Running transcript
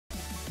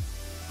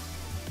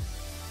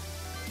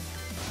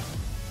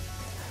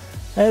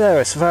Hey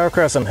there, it's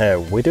Crescent here.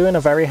 We're doing a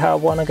very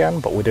hard one again,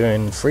 but we're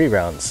doing 3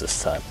 rounds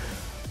this time.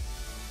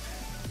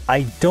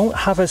 I don't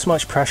have as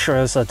much pressure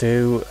as I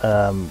do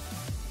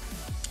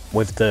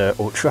with the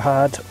ultra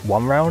hard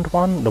 1 round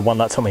one, the one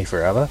that took me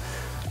forever.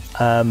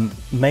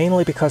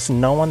 Mainly because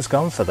no one's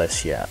gone for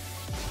this yet.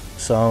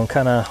 So I'm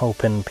kind of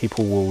hoping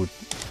people will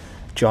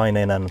join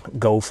in and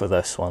go for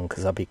this one,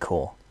 because that'd be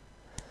cool.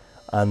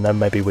 And then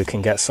maybe we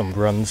can get some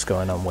runs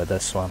going on with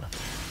this one.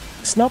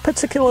 It's not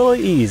particularly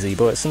easy,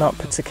 but it's not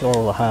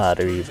particularly hard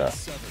either.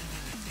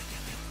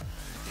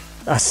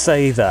 I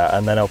say that,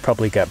 and then I'll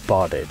probably get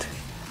bodied.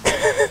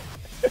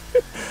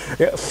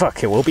 Yeah,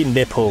 fuck it, we'll be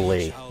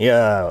Nipple-y.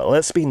 Yeah,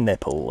 let's be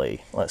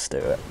Nipple-y. Let's do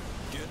it.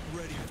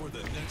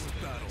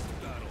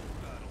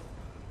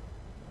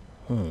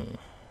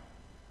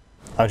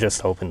 I'm just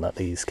hoping that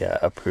these get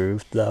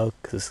approved, though,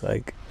 because,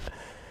 like,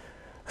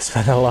 I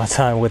spend a lot of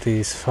time with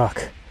these.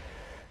 Fuck.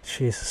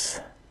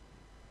 Jesus.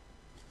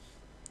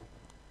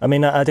 I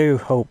mean, I do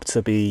hope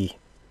to be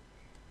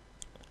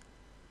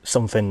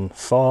something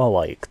for,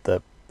 like,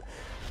 the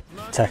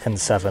Tekken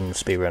 7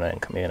 speedrunning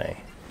community.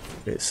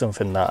 It's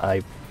something that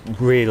I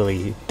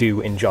really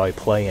do enjoy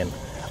playing.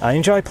 I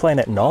enjoy playing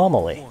it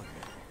normally,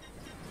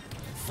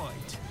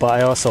 but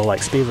I also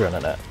like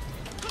speedrunning it.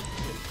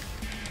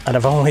 And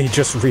I've only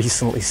just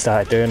recently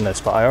started doing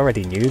this, but I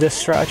already knew this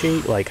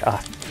strategy. Like,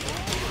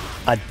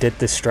 I did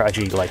this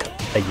strategy, like,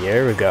 a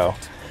year ago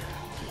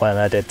when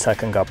I did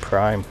Tekken God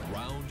Prime.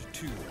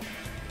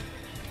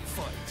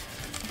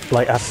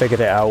 Like, I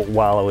figured it out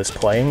while I was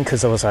playing,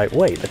 because I was like,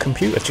 wait, the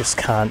computer just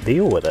can't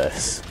deal with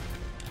this.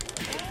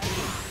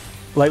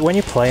 Like, when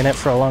you're playing it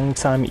for a long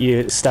time,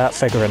 you start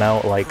figuring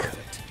out, like,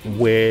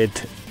 weird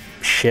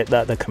shit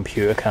that the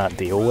computer can't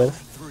deal with.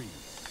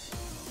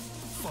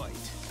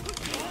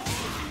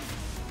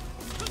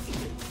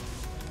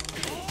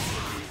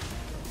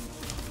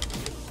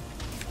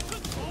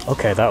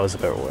 Okay, that was a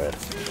bit weird.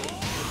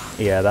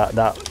 Yeah,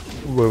 that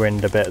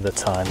ruined a bit of the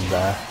time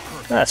there.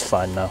 That's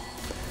fine now.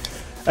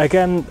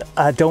 Again,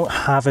 I don't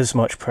have as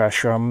much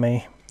pressure on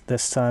me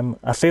this time.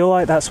 I feel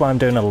like that's why I'm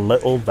doing a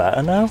little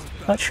better now,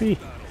 actually.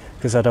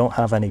 Because I don't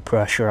have any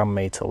pressure on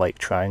me to, like,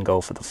 try and go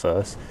for the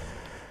first.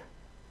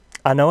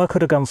 I know I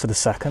could have gone for the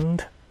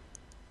second.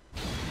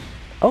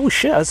 Oh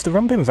shit, has the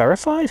run been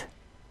verified?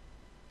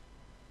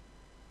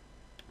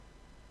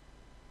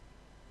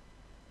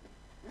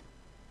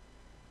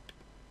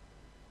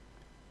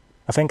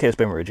 I think it's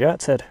been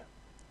rejected.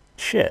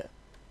 Shit.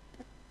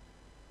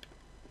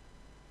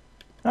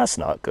 That's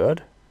not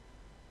good.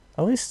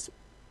 At least...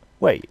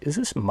 Wait, is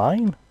this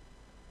mine?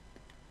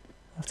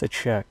 I have to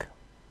check.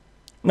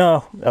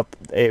 No,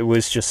 it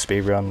was just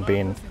Speedrun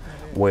being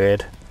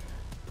weird.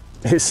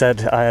 It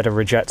said I had a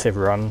rejected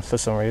run for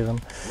some reason,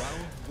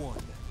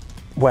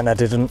 when I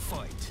didn't.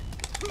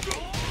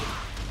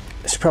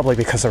 It's probably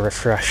because I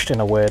refreshed in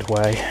a weird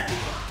way.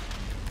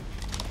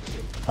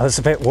 I was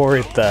a bit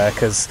worried there,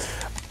 because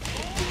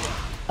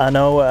I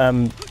know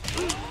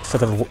for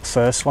the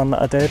first one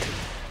that I did,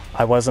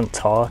 I wasn't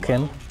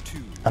talking,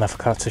 and I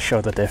forgot to show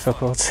the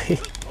difficulty.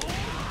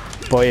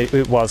 But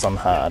it was on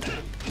hard.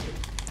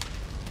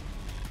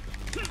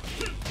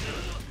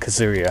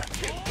 Kazuya,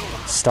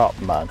 stop,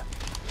 man.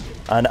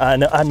 And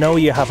I know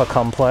you have a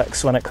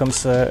complex when it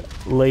comes to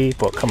Lee,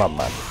 but come on,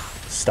 man.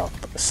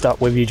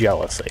 Stop with your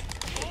jealousy.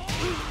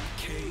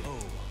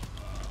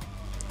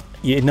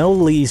 You know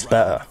Lee's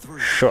better.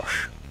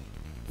 Shush.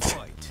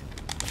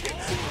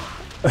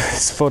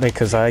 It's funny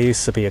because I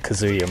used to be a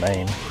Kazuya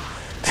main.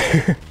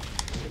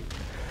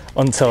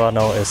 Until I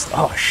noticed,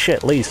 oh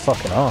shit, Lee's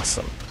fucking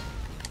awesome.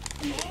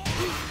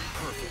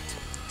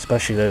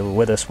 Especially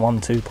with this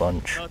 1-2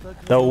 punch.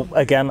 Though,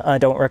 again, I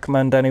don't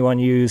recommend anyone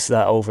use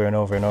that over and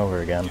over and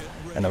over again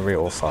in a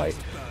real fight.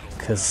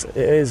 Because it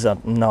is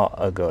not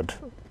a good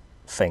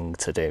thing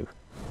to do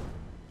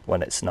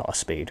when it's not a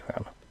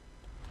speedrun.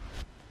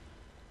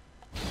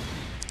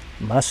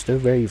 Master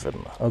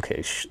Raven.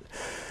 Okay,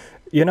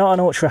 you're not on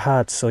ultra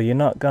hard, so you're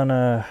not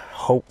gonna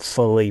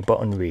hopefully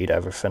button read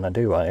everything I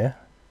do, are you?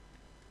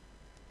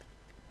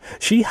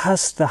 She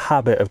has the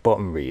habit of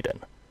button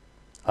reading,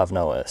 I've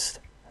noticed.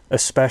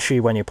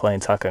 Especially when you're playing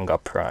Tekken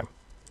God Prime.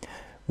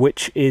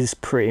 Which is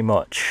pretty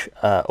much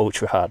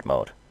ultra hard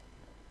mode.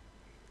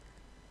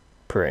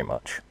 Pretty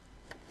much.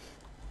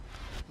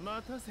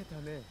 I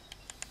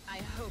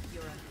hope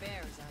your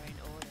affairs are in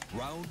order.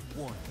 Round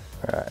 1.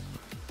 Alright.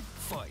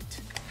 Fight.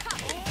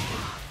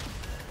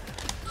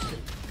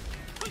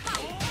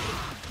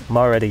 I'm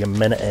already a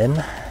minute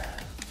in.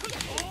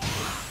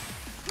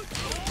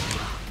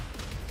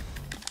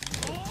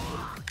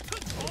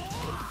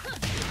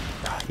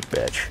 Ah, you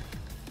bitch.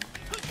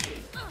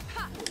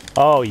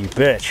 Oh, you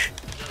bitch.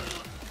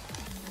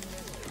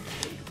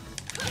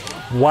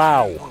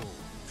 Wow.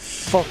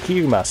 Fuck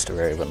you, Master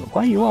Raven.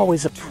 Why are you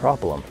always a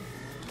problem?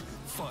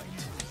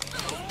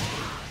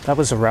 That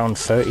was around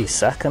 30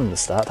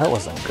 seconds, that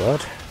wasn't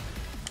good.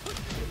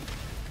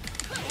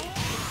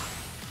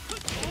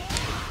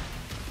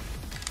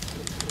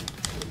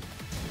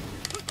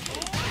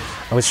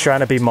 I was trying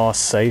to be more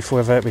safe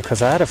with it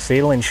because I had a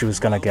feeling she was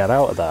going to get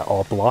out of that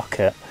or block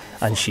it,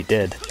 and she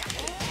did.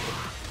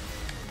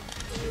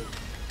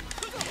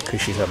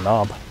 Because she's a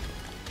knob.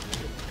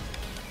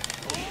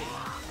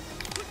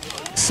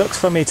 Sucks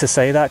for me to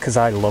say that because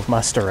I love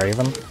Master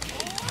Raven.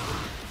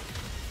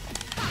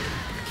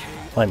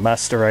 Like,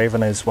 Master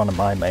Raven is one of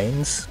my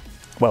mains.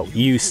 Well,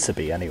 used to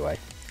be anyway.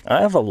 I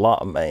have a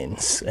lot of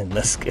mains in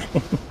this game.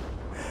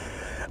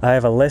 I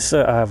have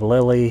Alyssa, I have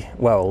Lily.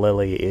 Well,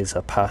 Lily is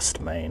a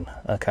past main.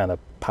 I kind of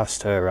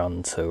passed her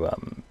on to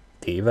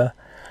Diva.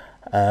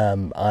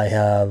 I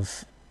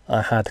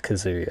had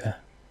Kazuya.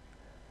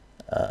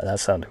 That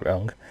sounded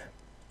wrong.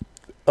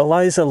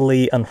 Eliza,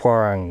 Lee, and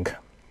Hwarang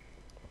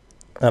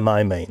are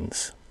my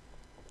mains.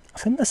 I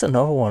think there's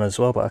another one as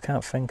well, but I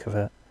can't think of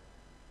it.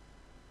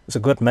 It's a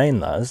good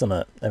main, that, isn't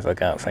it? If I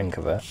can't think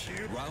of it.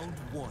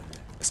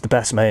 It's the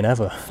best main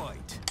ever.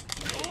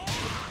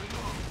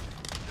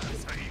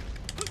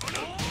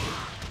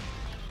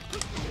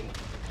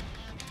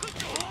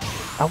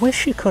 I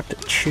wish you could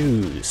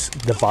choose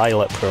the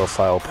violet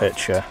profile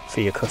picture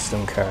for your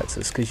custom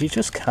characters, because you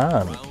just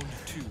can't.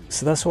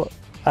 So that's what...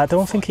 I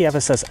don't think he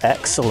ever says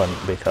excellent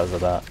because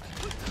of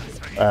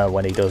that,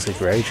 when he does his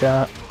rage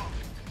art.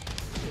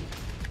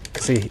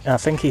 Because I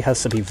think he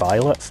has to be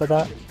violet for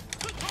that.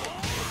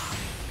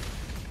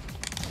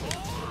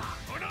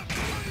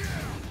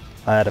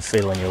 I had a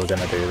feeling you were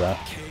going to do that.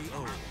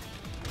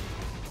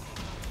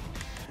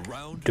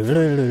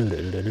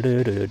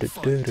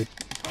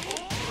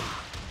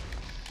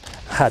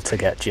 Had to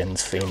get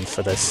Jin's theme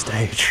for this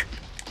stage.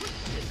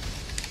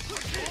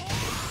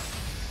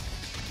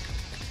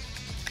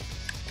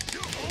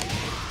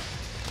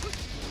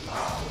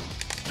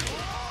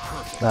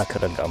 That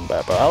could have gone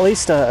better, but at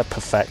least I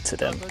perfected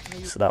him,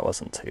 so that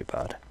wasn't too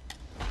bad.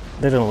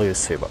 Didn't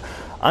lose too bad.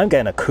 I'm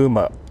getting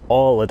Akuma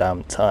all the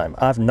damn time.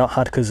 I've not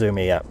had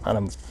Kazumi yet, and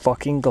I'm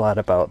fucking glad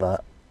about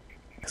that,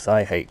 because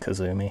I hate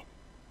Kazumi.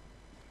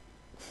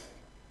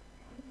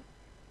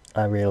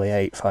 I really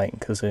hate fighting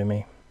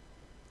Kazumi.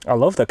 I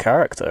love the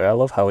character, I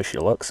love how she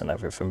looks and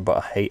everything, but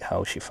I hate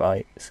how she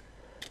fights.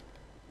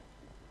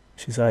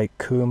 She's like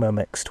Kuma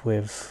mixed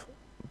with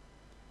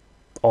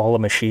all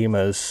the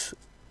Mishimas,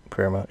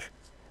 pretty much.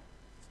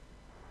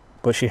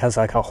 But she has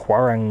like a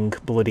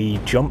Hwarang bloody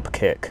jump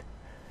kick.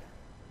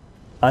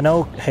 I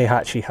know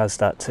Heihachi has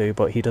that too,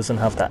 but he doesn't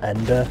have that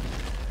ender.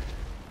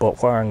 But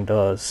Hwarang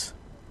does.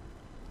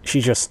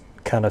 She just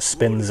kind of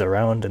spins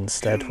around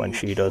instead when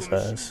she does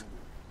hers.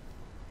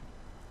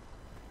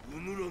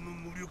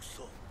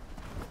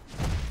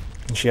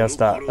 And she has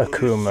that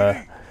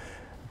Akuma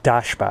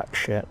dashback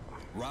shit.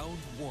 Round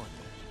one.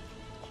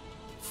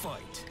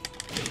 Fight.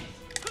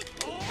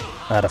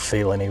 I had a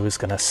feeling he was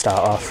going to start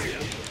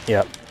off.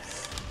 Yep.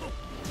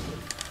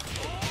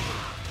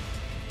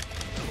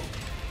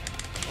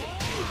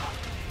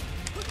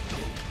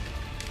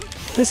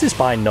 This is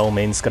by no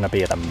means going to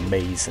be an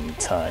amazing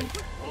time.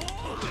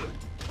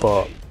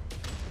 But...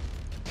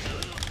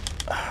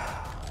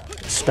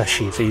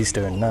 especially if he's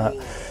doing that.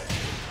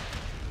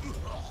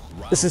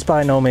 This is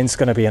by no means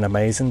going to be an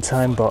amazing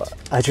time, but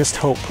I just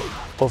hope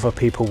other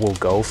people will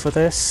go for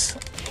this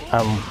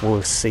and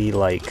we'll see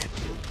like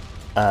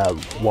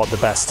what the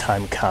best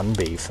time can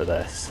be for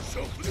this.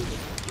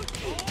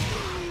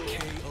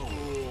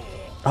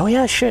 Oh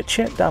yeah, shit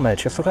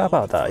damage, I forgot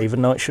about that,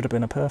 even though it should have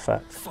been a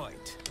perfect.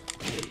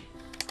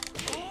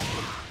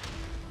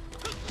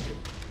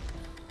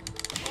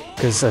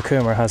 Because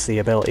Akuma has the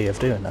ability of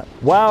doing that.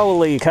 Wow,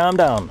 Lee, calm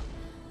down!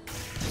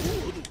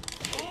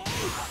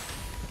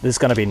 There's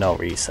going to be no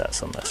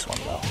resets on this one,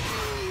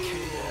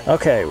 though.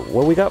 Okay,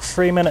 well, we got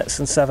 3 minutes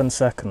and 7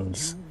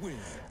 seconds.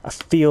 I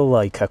feel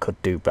like I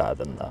could do better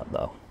than that,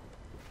 though.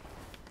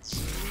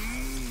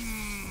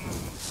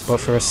 But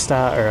for a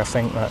starter, I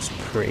think that's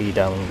pretty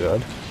damn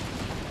good.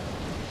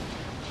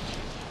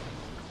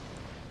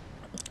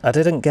 I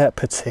didn't get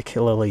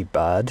particularly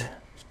bad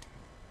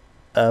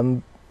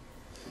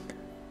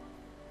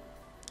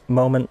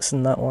moments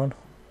in that one.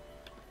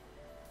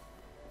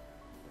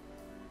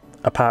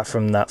 Apart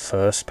from that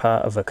first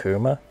part of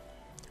Akuma,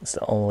 it's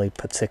the only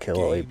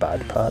particularly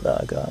bad part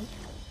that I got.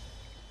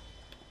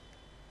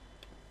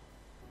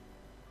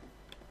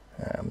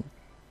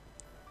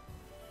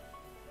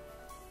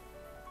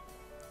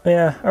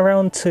 Yeah,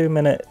 around 2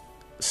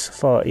 minutes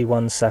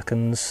 41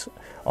 seconds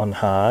on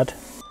hard.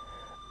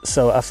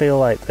 So I feel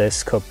like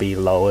this could be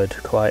lowered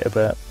quite a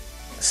bit.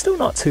 Still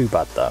not too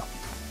bad though.